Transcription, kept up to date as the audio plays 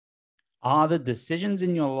Are the decisions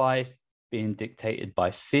in your life being dictated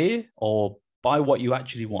by fear or by what you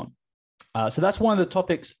actually want? So that's one of the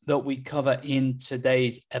topics that we cover in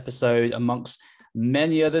today's episode, amongst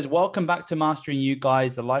many others. Welcome back to Mastering You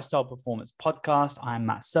Guys, the Lifestyle Performance Podcast. I'm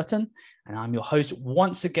Matt Sutton, and I'm your host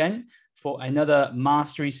once again for another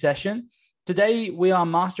mastery session. Today, we are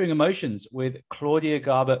mastering emotions with Claudia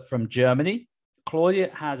Garbert from Germany.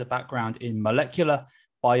 Claudia has a background in molecular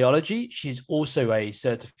biology. She's also a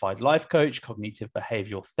certified life coach, cognitive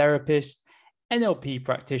behavioral therapist, NLP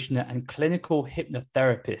practitioner, and clinical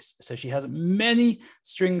hypnotherapist. So she has many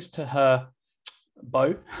strings to her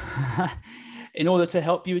bow in order to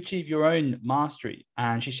help you achieve your own mastery.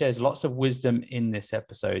 And she shares lots of wisdom in this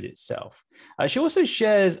episode itself. She also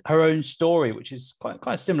shares her own story, which is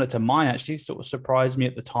quite similar to mine, actually. Sort of surprised me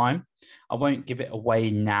at the time. I won't give it away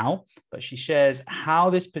now, but she shares how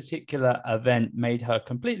this particular event made her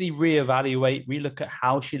completely reevaluate, relook at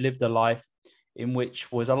how she lived a life, in which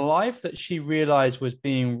was a life that she realized was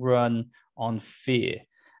being run on fear.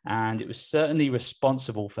 And it was certainly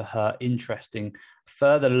responsible for her interesting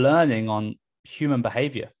further learning on human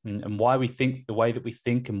behavior and why we think the way that we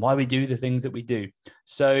think and why we do the things that we do.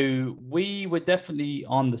 So we were definitely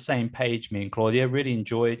on the same page, me and Claudia. Really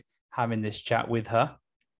enjoyed having this chat with her.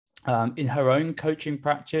 In her own coaching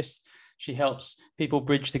practice, she helps people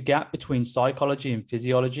bridge the gap between psychology and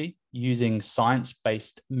physiology using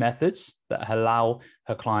science-based methods that allow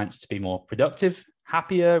her clients to be more productive,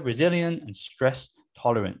 happier, resilient, and stress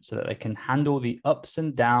tolerant so that they can handle the ups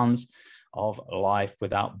and downs of life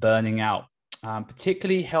without burning out,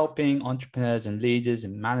 particularly helping entrepreneurs and leaders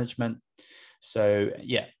in management. So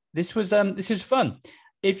yeah, this was fun.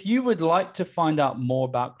 If you would like to find out more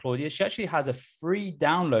about Claudia, she actually has a free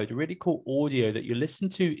download, a really cool audio that you listen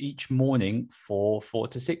to each morning for 4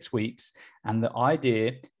 to 6 weeks. And the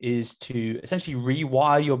idea is to essentially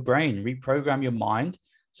rewire your brain, reprogram your mind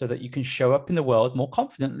so that you can show up in the world more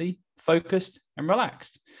confidently, focused, and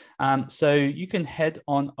relaxed. So you can head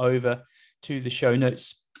on over to the show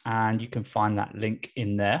notes and you can find that link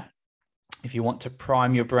in there if you want to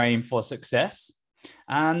prime your brain for success.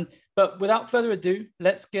 But without further ado,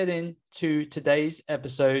 let's get into today's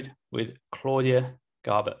episode with Claudia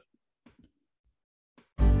Garbert.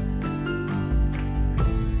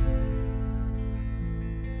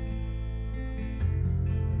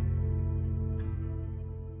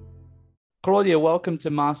 Claudia, welcome to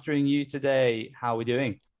Mastering You today. How are we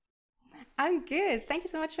doing? I'm good. Thank you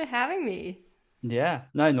so much for having me. Yeah,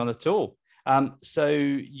 no, not at all. So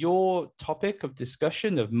your topic of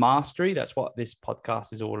discussion of mastery, that's what this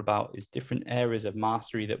podcast is all about, is different areas of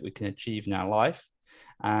mastery that we can achieve in our life.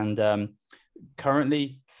 And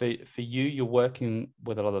currently for you, you're working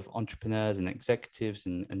with a lot of entrepreneurs and executives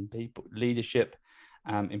and people, leadership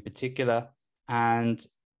in particular. And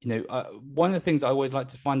one of the things I always like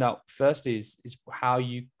to find out first is how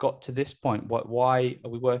you got to this point. Why are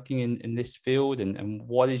we working in this field, and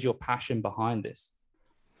what is your passion behind this?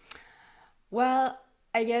 Well,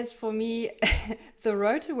 I guess for me, the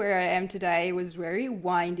road to where I am today was very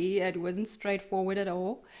windy. It wasn't straightforward at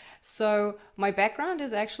all. So, my background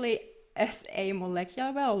is actually as a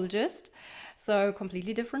molecular biologist, so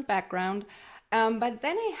completely different background. But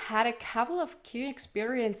then I had a couple of key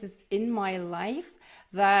experiences in my life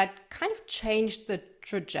that kind of changed the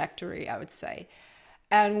trajectory, I would say.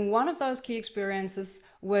 And one of those key experiences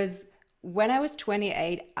was when I was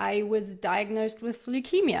 28, I was diagnosed with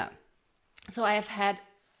leukemia. So I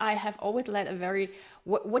have always led a very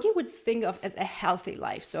what you would think of as a healthy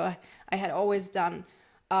life. So I had always done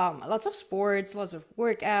lots of sports, lots of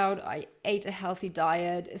workout. I ate a healthy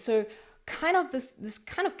diet. So kind of this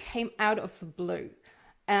kind of came out of the blue.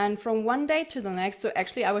 And from one day to the next, so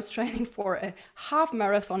actually I was training for a half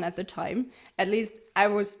marathon at the time. At least I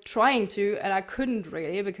was trying to, and I couldn't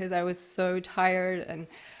really because I was so tired. And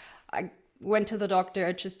I went to the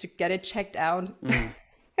doctor just to get it checked out. Mm.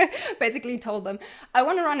 Basically told them, I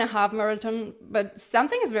want to run a half marathon, but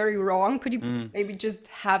something is very wrong. Could you Mm. maybe just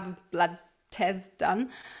have a blood test done?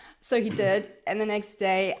 So he did. And the next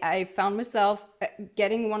day, I found myself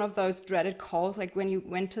getting one of those dreaded calls, like when you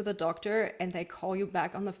went to the doctor and they call you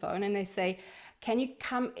back on the phone and they say, can you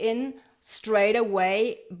come in straight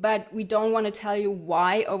away, but we don't want to tell you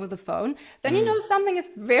why over the phone? Then you Mm. know something is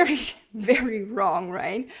very, very wrong,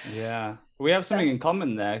 right? Yeah, we have So, something in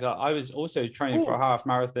common there. I was also training for a ooh, half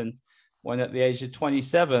marathon when at the age of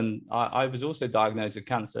 27, I was also diagnosed with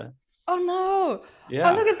cancer. oh no. Oh,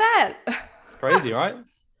 Yeah, look at that. crazy, right?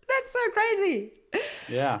 That's so crazy.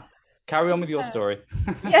 Yeah. Carry on with your story.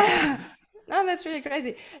 Yeah. No, that's really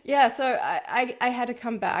crazy. Yeah, so I had to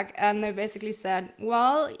come back and they basically said,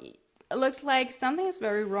 well, looks like something is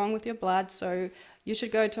very wrong with your blood, so you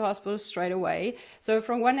should go to hospital straight away. So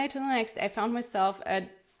from one day to the next, I found myself at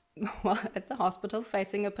well, at the hospital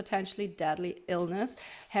facing a potentially deadly illness,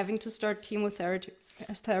 having to start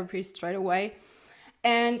chemotherapy straight away.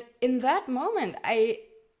 And in that moment, I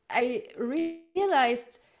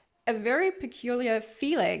realized a very peculiar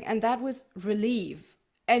feeling, and that was relief.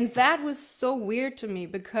 And that was so weird to me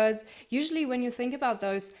because usually when you think about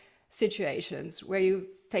those situations where you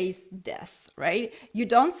face death, right? You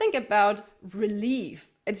don't think about relief.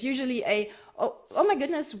 It's usually oh my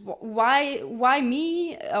goodness, why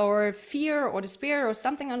me, or fear or despair or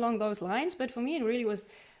something along those lines. But for me, it really was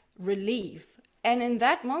relief. And in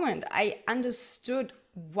that moment, I understood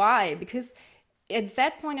why, because at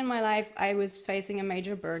that point in my life, I was facing a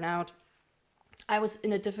major burnout. I was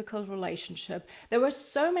in a difficult relationship. There were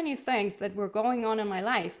so many things that were going on in my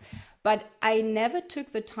life, but I never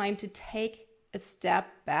took the time to take a step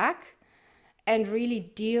back and really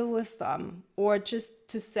deal with them, or just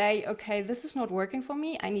to say, okay, this is not working for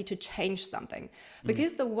me. I need to change something.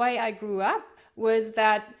 Because the way I grew up was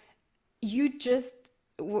that you just,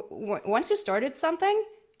 once you started something,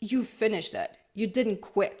 you finished it. You didn't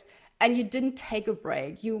quit and you didn't take a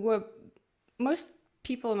break. Most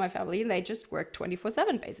people in my family, they just work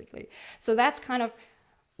 24/7 basically. So that's kind of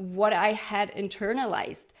what I had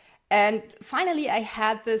internalized. And finally, I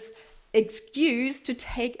had this excuse to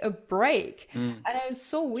take a break. And it was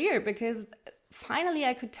so weird because finally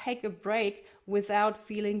I could take a break without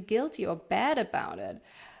feeling guilty or bad about it.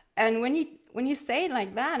 And when you say it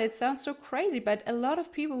like that, it sounds so crazy, but a lot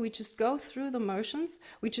of people, we just go through the motions.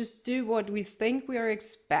 We just do what we think we are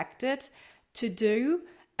expected to do,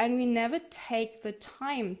 and we never take the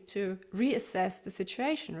time to reassess the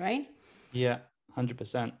situation, right? Yeah,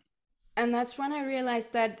 100%. And that's when I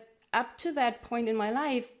realized that up to that point in my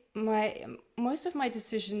life, most of my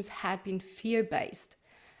decisions had been fear-based.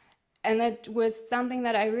 And that was something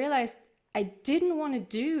that I realized I didn't want to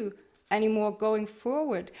do anymore going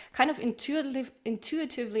forward. Kind of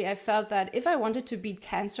intuitively, I felt that if I wanted to beat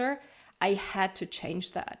cancer, I had to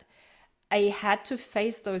change that. I had to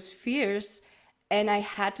face those fears, and I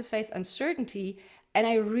had to face uncertainty, and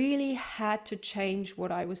I really had to change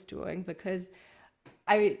what I was doing because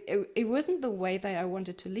it wasn't the way that I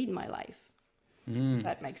wanted to lead my life. If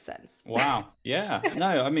that makes sense. Wow. Yeah.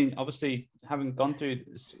 No, I mean, obviously, having gone through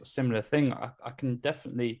a similar thing, I can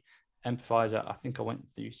definitely empathize that. I think I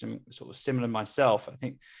went through some sort of similar myself. I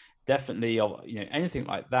think definitely, anything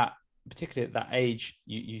like that, particularly at that age,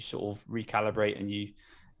 you sort of recalibrate and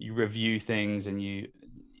you review things, and you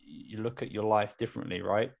look at your life differently,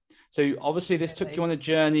 right? So obviously, this took you on a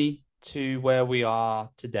journey to where we are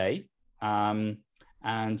today.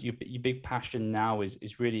 And your big passion now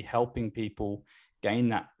is really helping people gain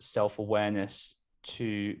that self-awareness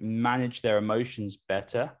to manage their emotions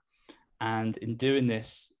better. And in doing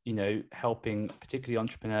this, helping particularly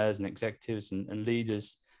entrepreneurs and executives and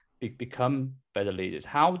leaders become better leaders.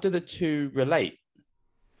 How do the two relate?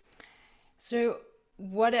 So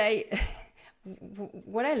what I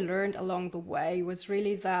what I learned along the way was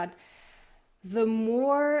really that the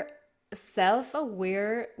more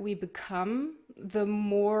self-aware we become, the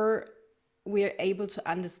more we're able to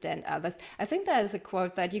understand others. I think there is a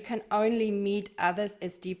quote that you can only meet others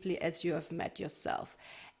as deeply as you have met yourself.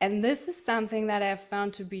 And this is something that I've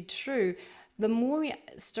found to be true. The more we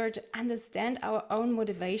start to understand our own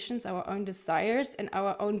motivations, our own desires, and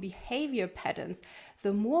our own behavior patterns,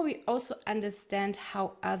 the more we also understand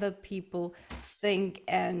how other people think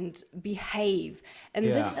and behave. And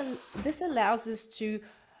this allows us to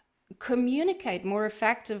communicate more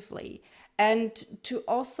effectively and to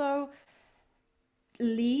also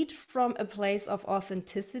lead from a place of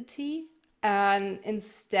authenticity, and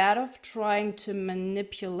instead of trying to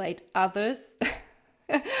manipulate others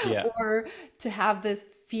Yeah. or to have this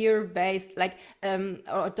fear-based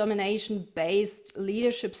or domination-based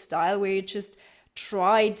leadership style where you just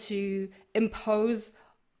try to impose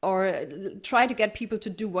or try to get people to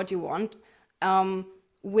do what you want,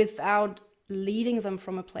 without leading them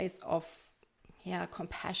from a place of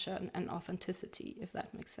compassion and authenticity, if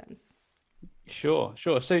that makes sense. Sure.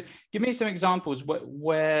 So give me some examples.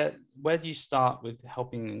 Where do you start with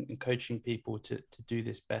helping and coaching people to do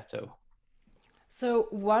this better? So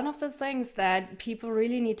one of the things that people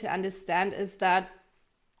really need to understand is that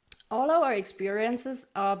all our experiences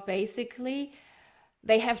are basically,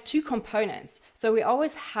 they have two components. So we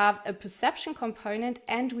always have a perception component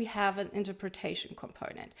and we have an interpretation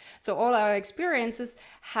component. So all our experiences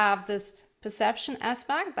have this perception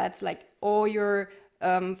aspect, that's like all your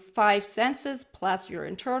five senses plus your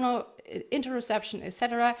internal interoception,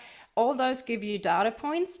 etc. All those give you data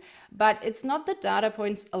points, but it's not the data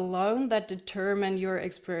points alone that determine your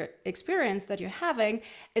experience that you're having.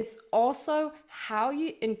 It's also how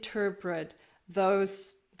you interpret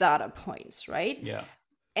those data points, right? Yeah.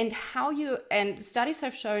 And studies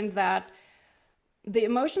have shown that the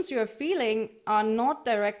emotions you are feeling are not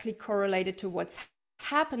directly correlated to what's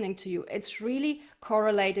happening to you. It's really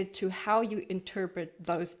correlated to how you interpret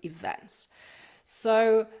those events.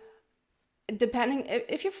 So depending,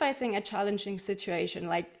 if you're facing a challenging situation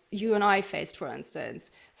like you and I faced, for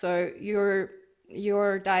instance, so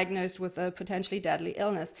you're diagnosed with a potentially deadly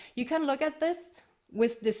illness, you can look at this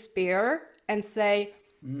with despair and say,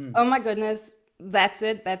 oh my goodness, that's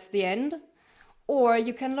it, that's the end. Or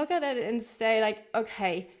you can look at it and say, like,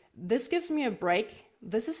 okay, this gives me a break.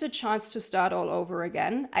 This is a chance to start all over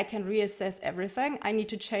again. I can reassess everything. I need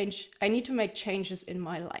to change. I need to make changes in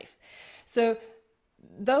my life. So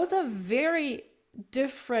those are very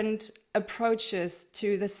different approaches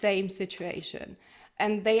to the same situation.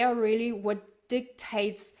 And they are really what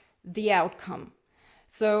dictates the outcome.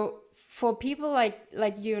 So for people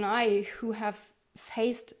like you and I who have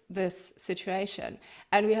faced this situation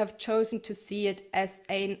and we have chosen to see it as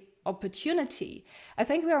an opportunity, I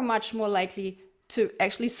think we are much more likely to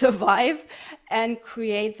actually survive and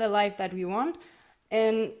create the life that we want.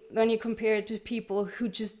 And when you compare it to people who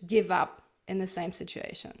just give up in the same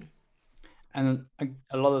situation. And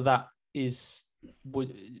a lot of that is,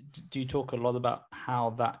 do you talk a lot about how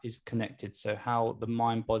that is connected? So how the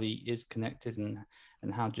mind body is connected,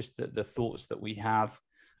 and how just the thoughts that we have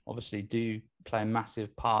obviously do play a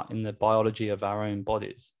massive part in the biology of our own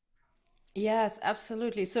bodies. Yes,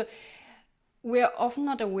 absolutely. So we're often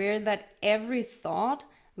not aware that every thought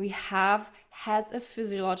we have has a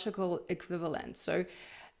physiological equivalent. So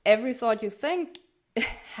every thought you think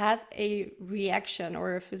has a reaction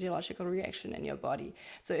or a physiological reaction in your body.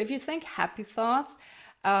 So if you think happy thoughts,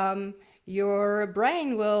 your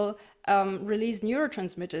brain will release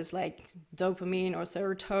neurotransmitters like dopamine or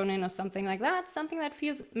serotonin or something like that, something that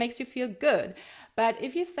makes you feel good. But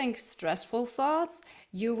if you think stressful thoughts,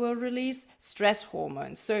 you will release stress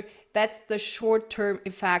hormones. So that's the short-term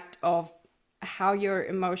effect of how your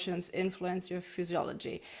emotions influence your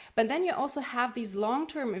physiology. But then you also have these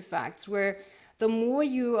long-term effects where the more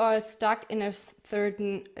you are stuck in a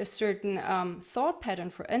certain thought pattern,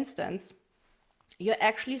 for instance, you're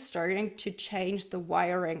actually starting to change the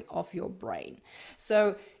wiring of your brain.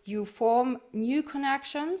 So you form new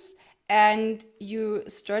connections and you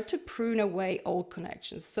start to prune away old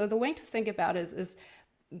connections. So the way to think about it is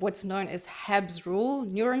what's known as Hebb's rule: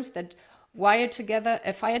 neurons that fire together,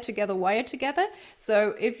 wire together.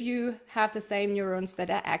 So if you have the same neurons that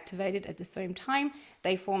are activated at the same time,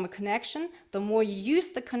 they form a connection. The more you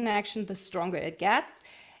use the connection, the stronger it gets.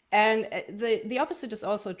 And the opposite is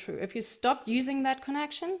also true. If you stop using that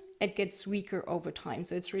connection, it gets weaker over time.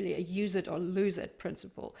 So it's really a use it or lose it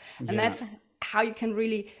principle. And that's how you can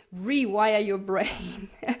really rewire your brain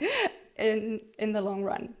in the long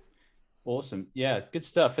run. Awesome. Yeah, it's good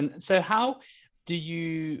stuff. And so how do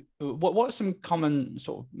you, what are some common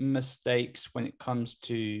sort of mistakes when it comes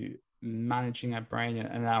to managing our brain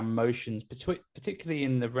and our emotions, particularly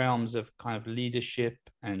in the realms of kind of leadership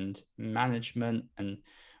and management, and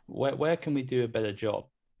where can we do a better job?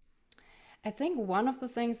 I think one of the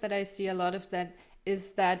things that I see a lot of that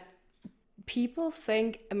is that people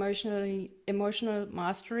think emotional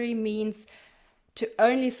mastery means to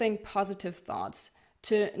only think positive thoughts,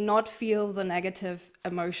 to not feel the negative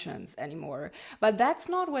emotions anymore. But that's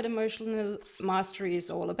not what emotional mastery is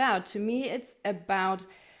all about. To me, it's about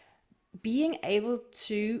being able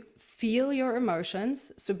to feel your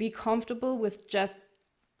emotions. So be comfortable with just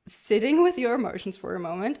sitting with your emotions for a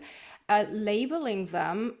moment, labeling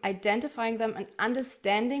them, identifying them, and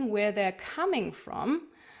understanding where they're coming from.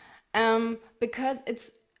 Because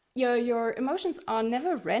it's your emotions are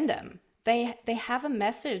never random. They have a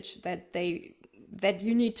message that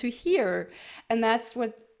you need to hear, and that's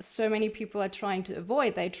what so many people are trying to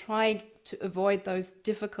avoid. They try to avoid those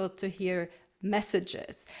difficult to hear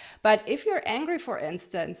messages. But if you're angry, for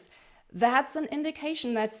instance, that's an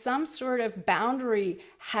indication that some sort of boundary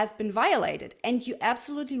has been violated, and you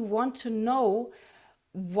absolutely want to know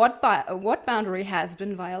what boundary has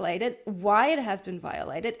been violated, why it has been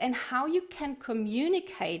violated, and how you can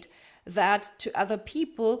communicate that to other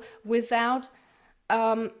people without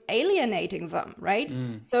alienating them, right?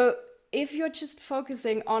 So if you're just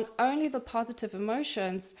focusing on only the positive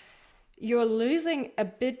emotions, you're losing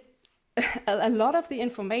a lot of the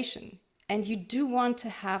information. and you do want to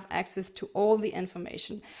have access to all the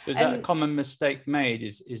information. So is that a And common mistake made?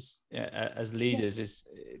 As yeah, leaders, is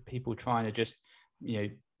people trying to just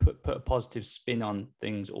put a positive spin on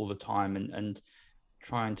things all the time and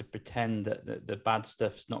trying to pretend that the bad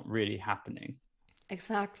stuff's not really happening?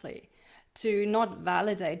 exactly. To not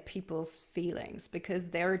validate people's feelings because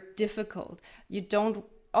they're difficult. You don't,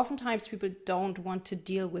 oftentimes people don't want to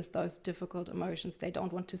deal with those difficult emotions. They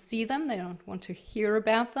don't want to see them, they don't want to hear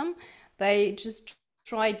about them. They just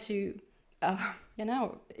try to,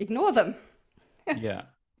 ignore them. Yeah.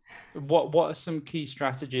 What are some key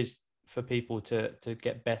strategies for people to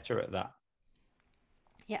get better at that?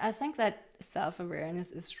 Yeah, I think that self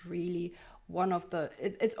awareness is really one of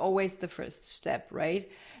it's always the first step, right?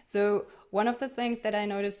 So, one of the things that I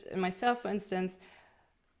noticed in myself, for instance,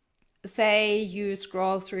 say you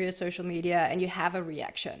scroll through your social media and you have a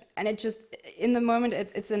reaction, and it just, in the moment,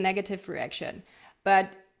 it's a negative reaction.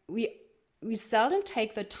 But we seldom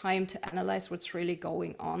take the time to analyze what's really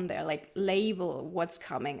going on there, like label what's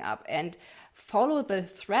coming up and follow the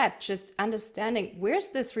thread, just understanding where's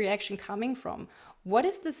this reaction coming from? What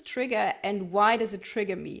is this trigger and why does it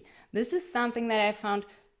trigger me? This is something that I found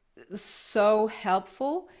so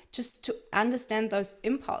helpful, just to understand those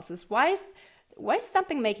impulses. Why is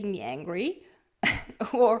something making me angry?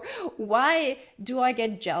 Or why do I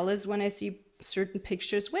get jealous when I see certain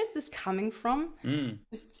pictures? Where's this coming from? Mm.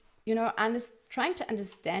 Just, trying to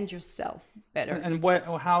understand yourself better. And where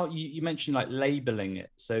or how you mentioned like labeling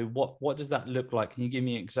it. So what does that look like? Can you give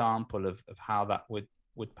me an example of how that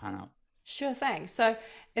would pan out? Sure thing. So,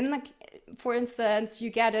 in the, for instance,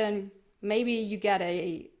 maybe you get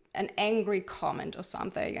an angry comment or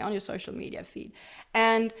something on your social media feed,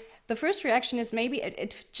 and the first reaction is maybe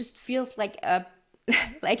it just feels like a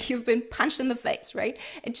like you've been punched in the face, right?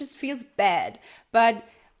 It just feels bad. But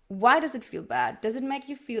why does it feel bad? Does it make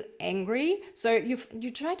you feel angry? So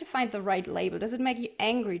you try to find the right label. Does it make you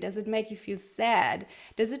angry? Does it make you feel sad?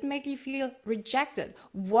 Does it make you feel rejected?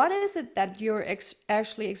 What is it that you're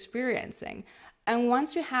actually experiencing? And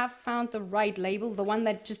once you have found the right label, the one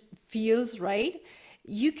that just feels right,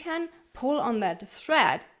 you can pull on that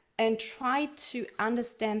thread and try to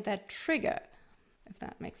understand that trigger, if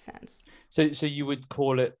that makes sense. So you would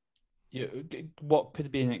call it, what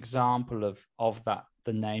could be an example of that,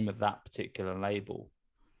 the name of that particular label?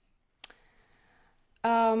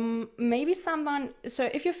 Maybe someone, so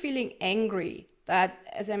if you're feeling angry, that,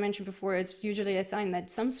 as I mentioned before, it's usually a sign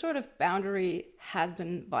that some sort of boundary has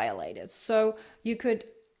been violated. So you could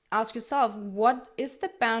ask yourself, what is the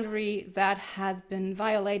boundary that has been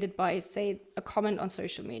violated by, say, a comment on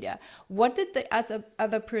social media? What did the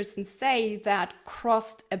other person say that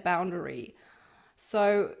crossed a boundary?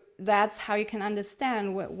 So that's how you can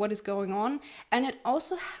understand what is going on. And it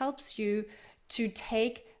also helps you to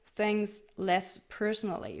take things less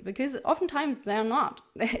personally, because oftentimes they're not.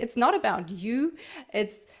 It's not about you,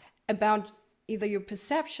 it's about either your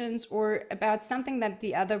perceptions or about something that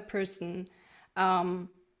the other person,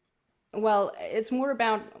 well, it's more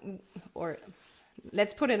about, or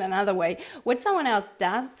let's put it another way, what someone else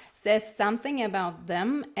does says something about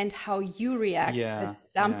them, and how you react Yeah, says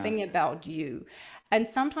yeah. something about you. And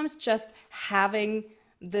sometimes just having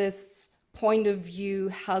this point of view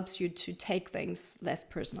helps you to take things less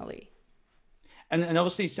personally. And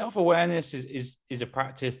obviously self-awareness is a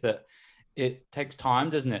practice that it takes time,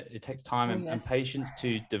 doesn't it? It takes time Oh, and yes. patience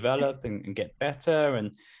to develop and get better.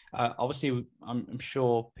 And obviously, I'm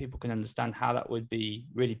sure people can understand how that would be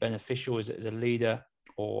really beneficial as a leader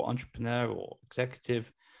or entrepreneur or executive,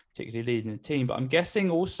 particularly leading a team. But I'm guessing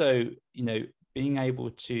also, being able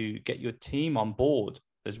to get your team on board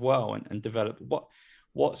as well and develop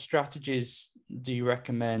what strategies do you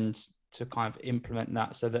recommend to kind of implement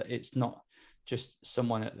that so that it's not just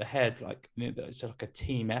someone at the head, like it's like a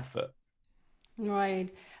team effort? Right.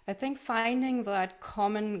 I think finding that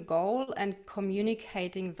common goal and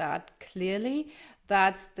communicating that clearly,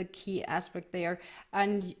 that's the key aspect there.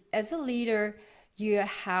 And as a leader, you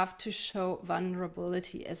have to show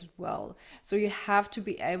vulnerability as well. So you have to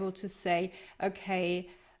be able to say, okay,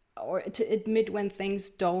 or to admit when things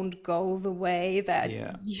don't go the way that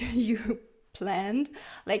Yeah. you planned.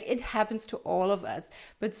 Like, it happens to all of us,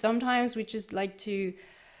 but sometimes we just like to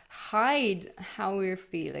hide how we're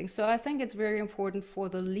feeling. So I think it's very important for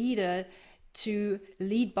the leader to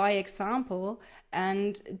lead by example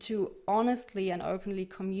and to honestly and openly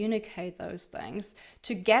communicate those things,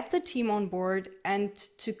 to get the team on board and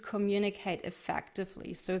to communicate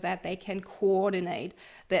effectively so that they can coordinate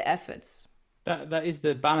their efforts. That is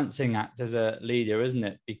the balancing act as a leader, isn't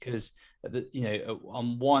it? Because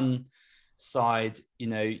on one side,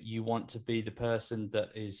 you want to be the person that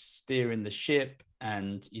is steering the ship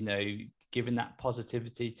and, giving that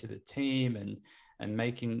positivity to the team and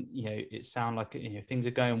making, it sound like, things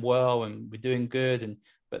are going well and we're doing good.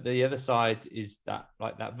 But the other side is that,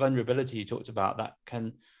 like, that vulnerability you talked about, that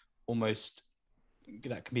can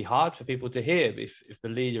be hard for people to hear if the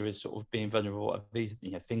leader is sort of being vulnerable of these,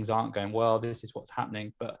 things aren't going well, this is what's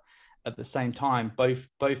happening. But at the same time,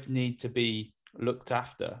 both need to be looked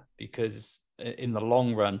after, because in the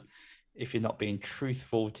long run, if you're not being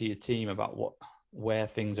truthful to your team about where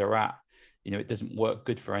things are at, it doesn't work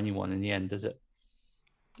good for anyone in the end, does it?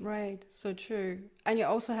 Right, so true. And you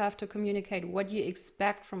also have to communicate what you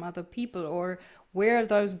expect from other people, or where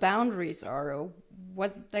those boundaries are, or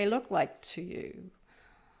what they look like to you,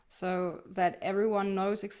 so that everyone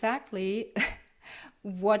knows exactly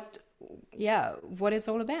what, yeah, what it's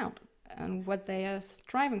all about and what they are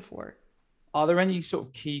striving for. Are there any sort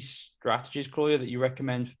of key strategies, Claudia, that you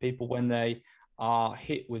recommend for people when they are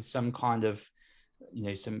hit with some kind of,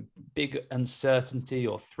 some big uncertainty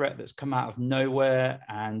or threat that's come out of nowhere?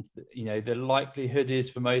 And, the likelihood is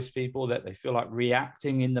for most people that they feel like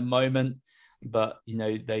reacting in the moment, but,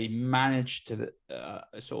 they manage to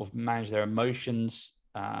sort of manage their emotions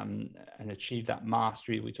and achieve that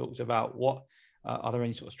mastery we talked about. What are there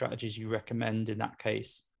any sort of strategies you recommend in that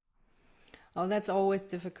case? Oh, that's always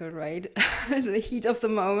difficult, right? The heat of the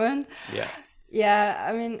moment. Yeah. Yeah,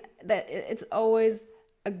 I mean, it's always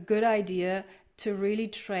a good idea to really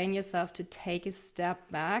train yourself to take a step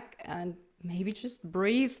back and maybe just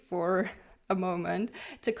breathe for a moment,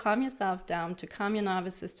 to calm yourself down, to calm your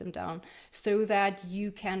nervous system down, so that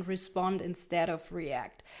you can respond instead of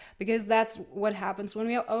react. Because that's what happens when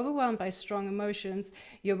we are overwhelmed by strong emotions.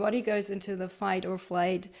 Your body goes into the fight or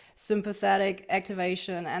flight sympathetic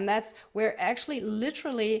activation, and that's where actually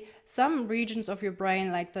literally some regions of your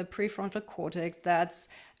brain, like the prefrontal cortex, that's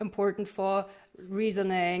important for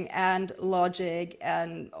reasoning and logic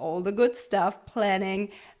and all the good stuff, planning,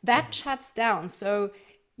 that shuts down. So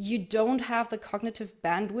you don't have the cognitive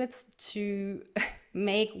bandwidth to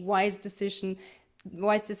make wise decisions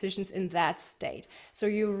in that state. So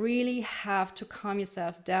you really have to calm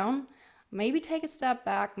yourself down, maybe take a step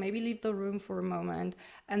back, maybe leave the room for a moment,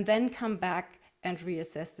 and then come back and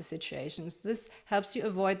reassess the situations. This helps you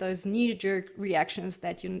avoid those knee-jerk reactions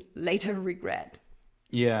that you later regret.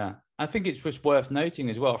 Yeah, I think it's just worth noting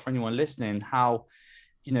as well for anyone listening how,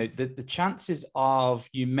 the chances of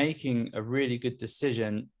you making a really good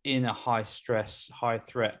decision in a high stress, high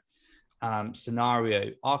threat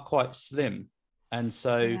scenario are quite slim. And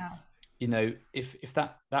so, Yeah. if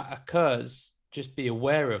that occurs, just be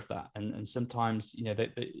aware of that. And sometimes,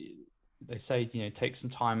 they say, take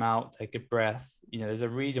some time out, take a breath. There's a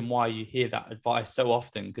reason why you hear that advice so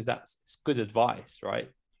often, because it's good advice,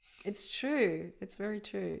 right? It's true. It's very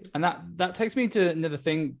true. And that takes me to another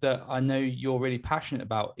thing that I know you're really passionate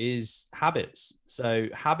about, is habits. So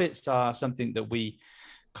habits are something that we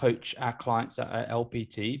coach our clients at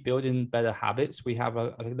LPT, building better habits. We have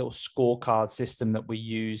a little scorecard system that we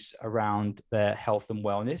use around their health and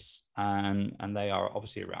wellness, and they are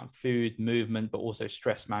obviously around food, movement, but also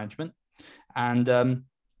stress management. And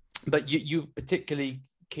but you particularly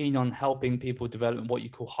keen on helping people develop what you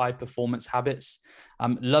call high performance habits.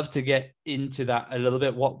 Love to get into that a little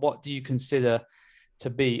bit. What do you consider to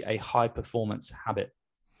be a high performance habit?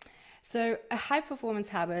 So a high performance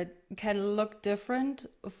habit can look different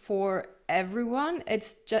for everyone.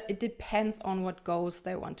 It depends on what goals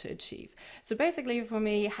they want to achieve. So basically for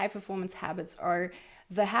me, high performance habits are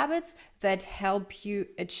the habits that help you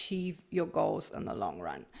achieve your goals in the long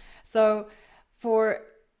run. So for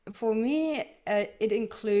for me, it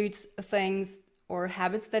includes things or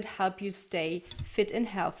habits that help you stay fit and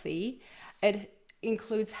healthy. It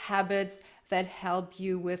includes habits that help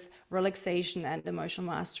you with relaxation and emotional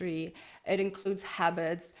mastery. It includes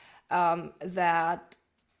habits that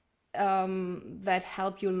that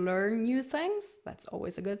help you learn new things. That's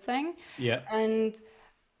always a good thing. Yeah. And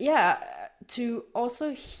yeah, to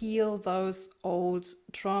also heal those old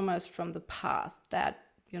traumas from the past that,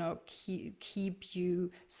 keep you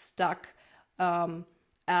stuck, um,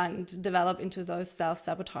 and develop into those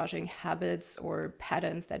self-sabotaging habits or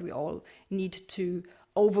patterns that we all need to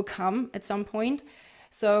overcome at some point.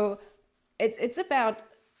 So it's about,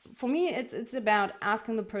 for me, it's about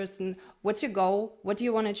asking the person, what's your goal? What do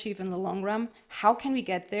you want to achieve in the long run? How can we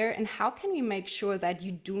get there? And how can we make sure that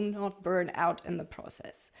you do not burn out in the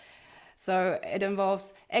process? So it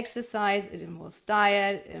involves exercise, it involves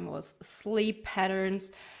diet, it involves sleep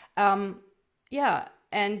patterns. Um, yeah,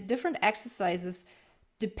 and different exercises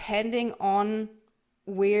depending on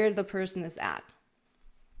where the person is at.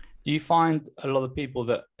 Do you find a lot of people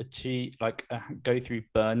that achieve go through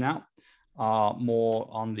burnout are more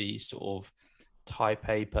on the sort of type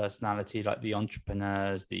A personality, like the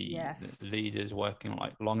entrepreneurs, Yes. the leaders working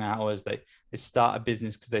like long hours? They start a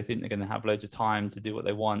business because they think they're going to have loads of time to do what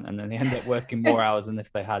they want, and then they end up working more hours than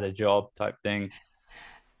if they had a job type thing.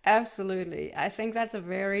 Absolutely. I think that's a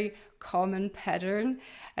very common pattern.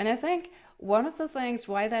 And I think one of the things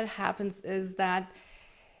why that happens is that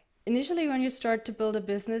initially when you start to build a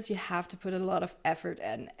business, you have to put a lot of effort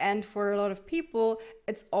in. And for a lot of people,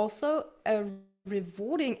 it's also a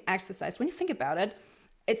rewarding exercise. When you think about it,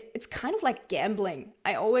 it's kind of like gambling.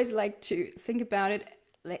 I always like to think about it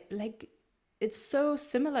like it's so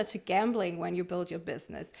similar to gambling when you build your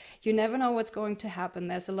business. You never know what's going to happen.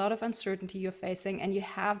 There's a lot of uncertainty you're facing, and you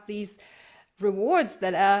have these rewards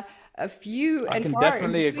that are a few I and can far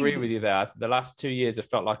in definitely agree between. with you there. The last 2 years, I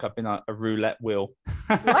felt like I've been a roulette wheel.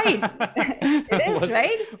 Right. It is, what's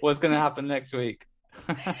right? what's going to happen next week?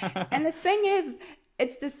 And the thing is,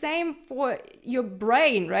 it's the same for your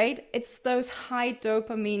brain, right? It's those high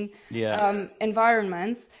dopamine Yeah,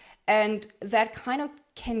 environments, and that kind of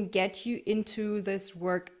can get you into this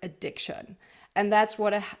work addiction. And that's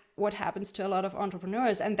what happens to a lot of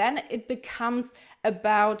entrepreneurs. And then it becomes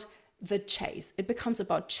about the chase. It becomes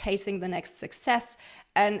about chasing the next success.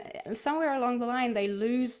 And somewhere along the line, they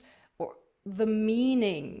lose or the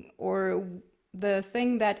meaning or the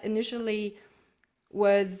thing that initially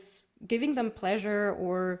was giving them pleasure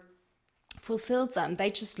or fulfilled them.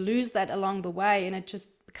 They just lose that along the way, and it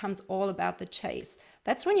just becomes all about the chase.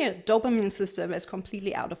 That's when your dopamine system is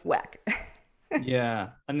completely out of whack. yeah,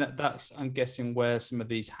 and that's I'm guessing where some of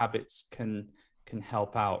these habits can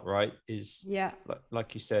help out, right? Is Yeah.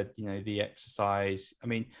 like you said, the exercise. I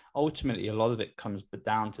mean, ultimately, a lot of it comes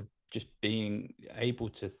down to just being able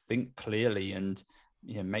to think clearly and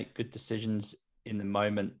make good decisions in the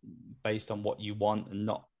moment based on what you want and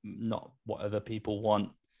not what other people want.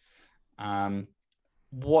 Um,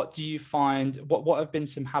 what do you find? What have been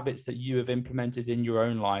some habits that you have implemented in your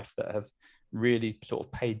own life that have really sort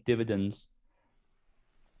of paid dividends?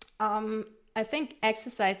 Um, I think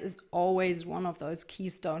exercise is always one of those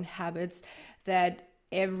keystone habits that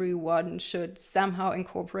everyone should somehow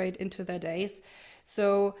incorporate into their days.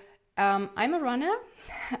 So I'm a runner.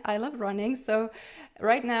 I love running. So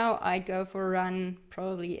right now I go for a run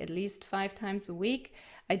probably at least 5 times a week.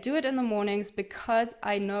 I do it in the mornings because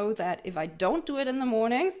I know that if I don't do it in the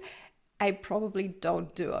mornings, I probably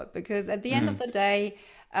don't do it because at the end of Mm, the day,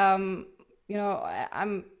 um,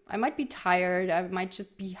 I might be tired. I might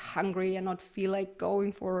just be hungry and not feel like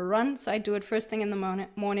going for a run. So I do it first thing in the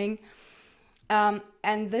morning.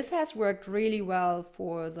 And this has worked really well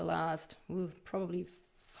for the last probably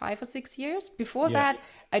 5 or 6 years. Before yeah, that,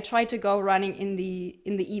 I tried to go running in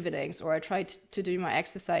the evenings, or I tried to do my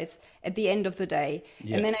exercise at the end of the day.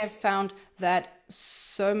 And yeah, then I found that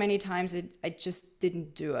so many times I just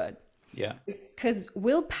didn't do it yeah. because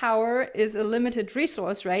willpower is a limited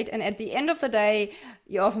resource, right? And at the end of the day,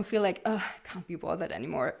 you often feel like, oh, I can't be bothered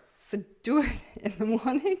anymore. So do it in the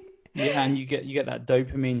morning. Yeah, and you get that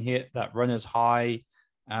dopamine hit, that runner's high,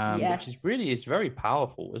 which Yes. is really is very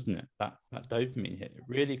powerful, isn't it? That dopamine hit. It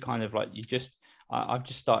really kind of like I've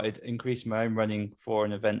just started increasing my own running for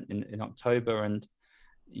an event in October, and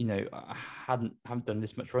I haven't done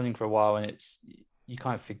this much running for a while, and it's you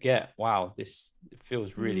kind of forget, wow, this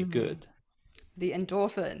feels really good. The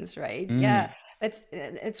endorphins, right? Yeah, Mm, that's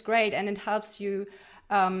it's great, and it helps you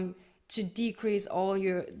um, to decrease all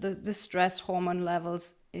the stress hormone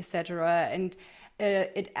levels, etc. And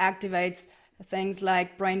it activates things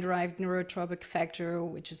like brain-derived neurotrophic factor,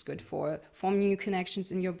 which is good for form new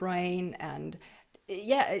connections in your brain, and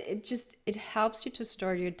yeah, it just it helps you to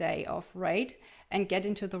start your day off right and get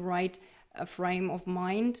into the right frame of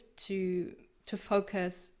mind to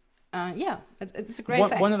focus. Yeah, it's a great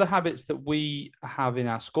one thing. of the habits that we have in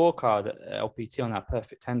our scorecard at LPT on our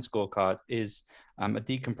Perfect 10 scorecard is a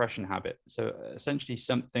decompression habit. So essentially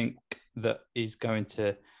something that is going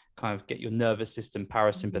to kind of get your nervous system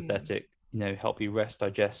parasympathetic, help you rest,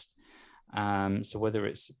 digest. So whether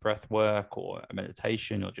it's breath work or a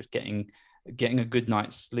meditation or just getting a good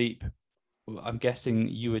night's sleep, I'm guessing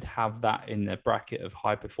you would have that in the bracket of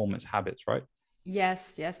high performance habits, right?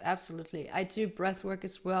 Yes, yes, absolutely. I do breath work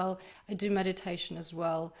as well. I do meditation as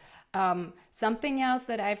well. Something else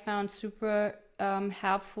that I found super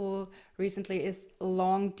helpful recently is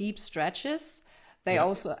long, deep stretches. They Yeah.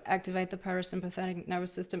 also activate the parasympathetic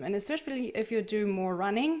nervous system, and especially if you do more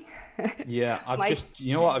running, Yeah, might,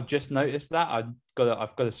 you know what, I've just noticed that I've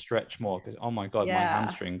got to stretch more because oh my God, my yeah,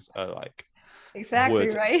 hamstrings are like exactly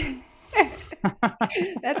wood. right.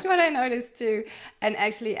 That's what I noticed too. And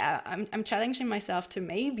actually, I'm challenging myself to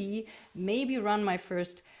maybe run my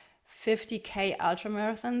first 50K ultra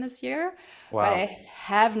marathon this year, but Wow. I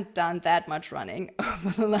haven't done that much running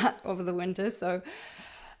over the winter. So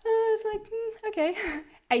it's like, okay,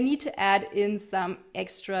 I need to add in some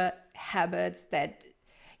extra habits that,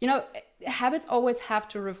 you know, habits always have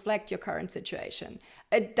to reflect your current situation.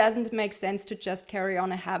 It doesn't make sense to just carry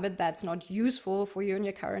on a habit that's not useful for you in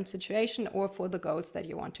your current situation or for the goals that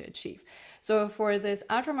you want to achieve. So for this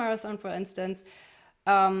ultra marathon, for instance,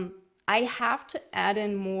 I have to add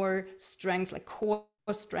in more strength, like core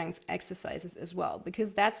strength exercises as well,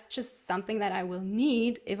 because that's just something that I will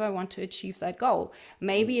need if I want to achieve that goal.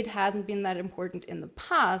 Maybe it hasn't been that important in the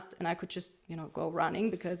past and I could just, go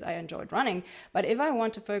running because I enjoyed running. But if I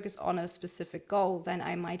want to focus on a specific goal, then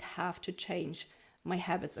I might have to change my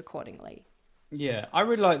habits accordingly. Yeah, I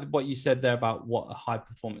really like what you said there about what a high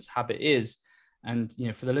performance habit is. And,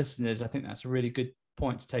 for the listeners, I think that's a really good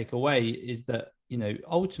point to take away is that,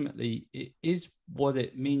 ultimately it is what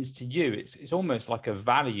it means to you. It's almost like a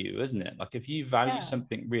value, isn't it? Like if you value Yeah.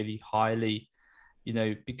 something really highly,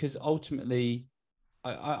 because ultimately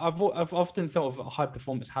I've often thought of high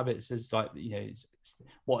performance habits as like, it's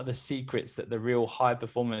what are the secrets that the real high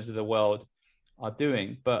performers of the world are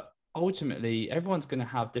doing. But ultimately, everyone's going to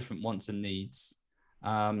have different wants and needs.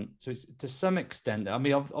 So it's to some extent, I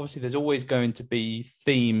mean, obviously, there's always going to be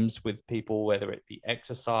themes with people, whether it be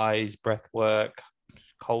exercise, breath work,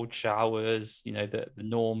 cold showers, the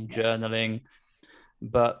norm, Yeah. journaling.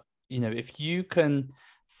 But, if you can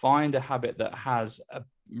find a habit that has a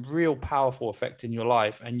real powerful effect in your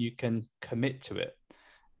life and you can commit to it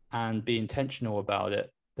and be intentional about it,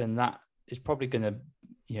 then that is probably going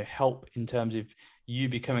to help in terms of you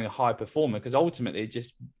becoming a high performer. Because ultimately,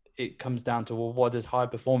 it comes down to, well, what does high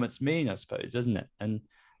performance mean? I suppose, doesn't it? And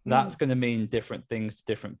that's Mm. going to mean different things to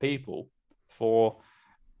different people. For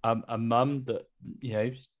a mum that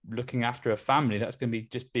looking after a family, that's going to be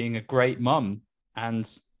just being a great mum and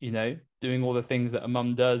doing all the things that a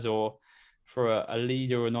mum does. Or for a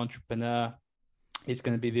leader or an entrepreneur, it's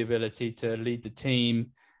going to be the ability to lead the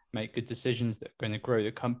team, make good decisions that are going to grow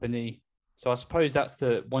the company. So I suppose that's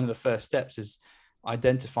the one of the first steps is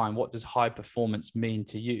identifying what does high performance mean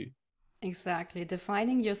to you. Exactly.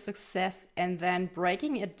 Defining your success and then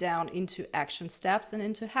breaking it down into action steps and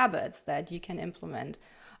into habits that you can implement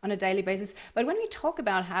on a daily basis. But when we talk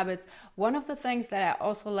about habits, one of the things that I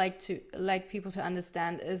also like people to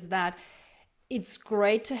understand is that it's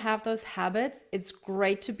great to have those habits. It's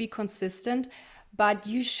great to be consistent, but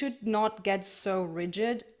you should not get so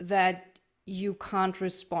rigid that you can't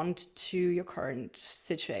respond to your current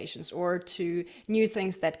situations or to new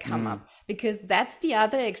things that come Mm, up, because that's the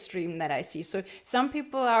other extreme that I see. So some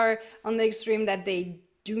people are on the extreme that they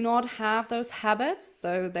do not have those habits,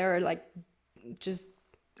 so they're like just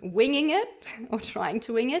winging it or trying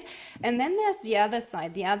to wing it. And then there's the other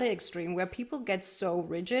side, the other extreme, where people get so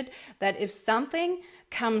rigid that if something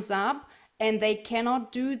comes up and they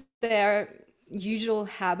cannot do their usual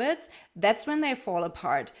habits, that's when they fall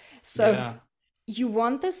apart. So yeah. you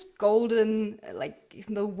want this golden, like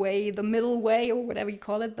the middle way, or whatever you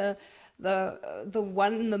call it, the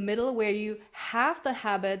one in the middle where you have the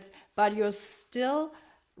habits, but you're still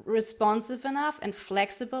responsive enough and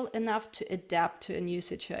flexible enough to adapt to a new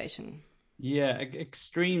situation. Yeah,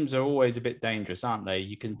 extremes are always a bit dangerous, aren't they?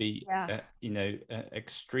 You can be, Yeah.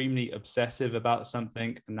 extremely obsessive about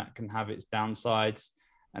something, and that can have its downsides.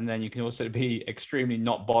 And then you can also be extremely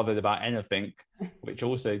not bothered about anything, which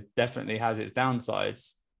also definitely has its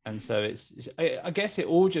downsides. And so I guess it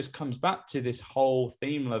all just comes back to this whole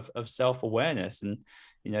theme of self-awareness and,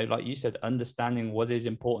 like you said, understanding what is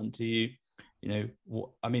important to you.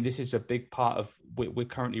 I mean, this is a big part of, we're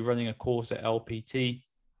currently running a course at LPT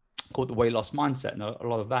called the weight loss mindset, and a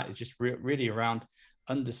lot of that is just really around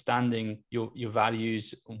understanding your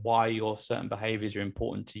values, why your certain behaviors are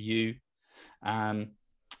important to you. Um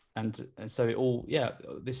and and so it all, yeah,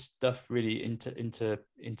 this stuff really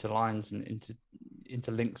interlines and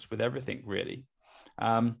interlinks with everything really.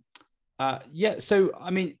 Yeah, so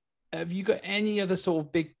I mean, have you got any other sort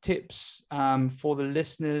of big tips for the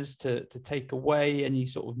listeners to take away, any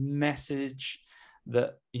sort of message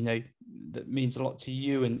that that means a lot to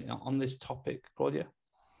you and on this topic, Claudia?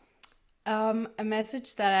 A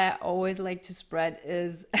message that I always like to spread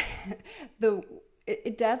is the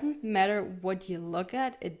it doesn't matter what you look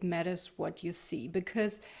at, it matters what you see,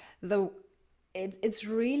 because the it's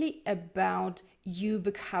really about you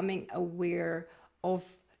becoming aware of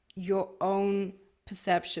your own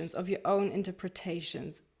perceptions, of your own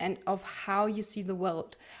interpretations, and of how you see the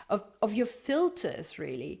world, of your filters,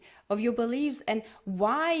 really, of your beliefs, and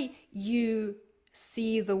why you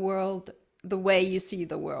see the world the way you see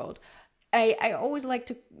the world. I always like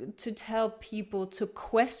to tell people to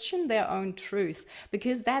question their own truth,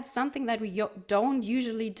 because that's something that we don't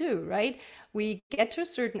usually do, right? We get to a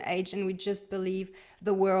certain age and we just believe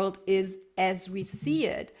the world is as we see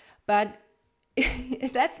it. But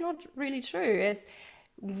that's not really true. It's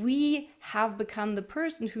we have become the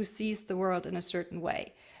person who sees the world in a certain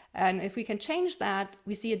way. And if we can change that,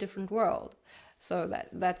 we see a different world. So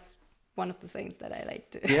that's one of the things that I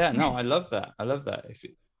like to. Yeah, no, I love that. I love that. If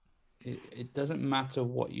it doesn't matter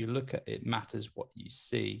what you look at, it matters what you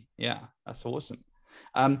see. Yeah, that's awesome.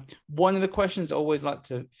 One of the questions I always like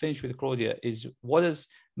to finish with, Claudia, is what does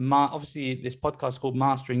obviously this podcast is called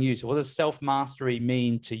Mastering You. So what does self-mastery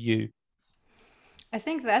mean to you? I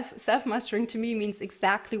think that self-mastering to me means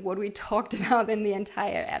exactly what we talked about in the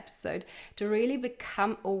entire episode, to really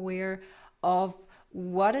become aware of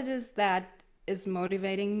what it is that is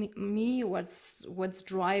motivating me, what's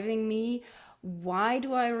driving me, why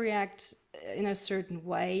do I react in a certain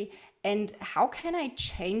way, and how can I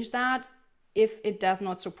change that if it does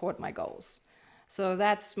not support my goals. So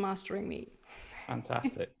that's mastering me.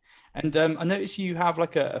 Fantastic. And I notice you have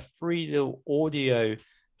like a free little audio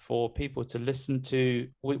for people to listen to.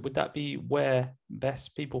 Would that be where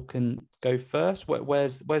best people can go first?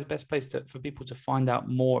 Where's the best place for people to find out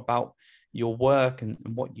more about your work and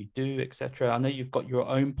what you do, etc.? I know you've got your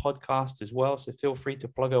own podcast as well, so feel free to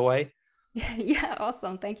plug away. Yeah,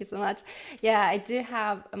 awesome. Thank you so much. Yeah, I do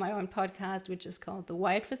have my own podcast, which is called the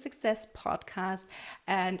Wired for Success podcast,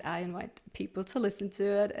 and I invite people to listen to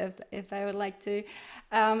it if they would like to.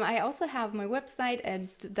 I also have my website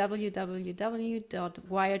at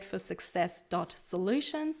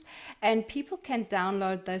www.wiredforsuccess.solutions, and people can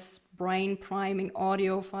download this brain priming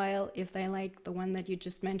audio file if they like the one that you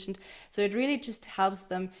just mentioned. So it really just helps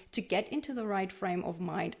them to get into the right frame of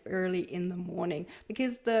mind early in the morning,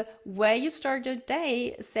 because the way you start your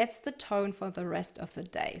day sets the tone for the rest of the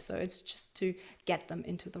day. So it's just to get them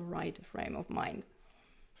into the right frame of mind.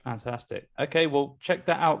 Fantastic. Okay, well, check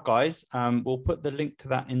that out, guys. We'll put the link to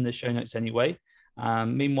that in the show notes anyway.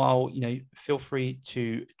 Meanwhile, feel free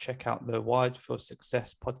to check out the Wired for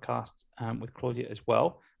Success podcast with Claudia as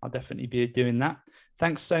well. I'll definitely be doing that.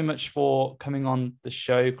 Thanks so much for coming on the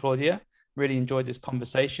show, Claudia. Really enjoyed this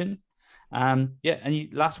conversation. Any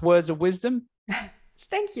last words of wisdom?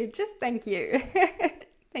 Thank you. Just thank you.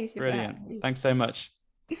 Thank you. Brilliant. Thanks so much.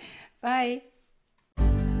 Bye.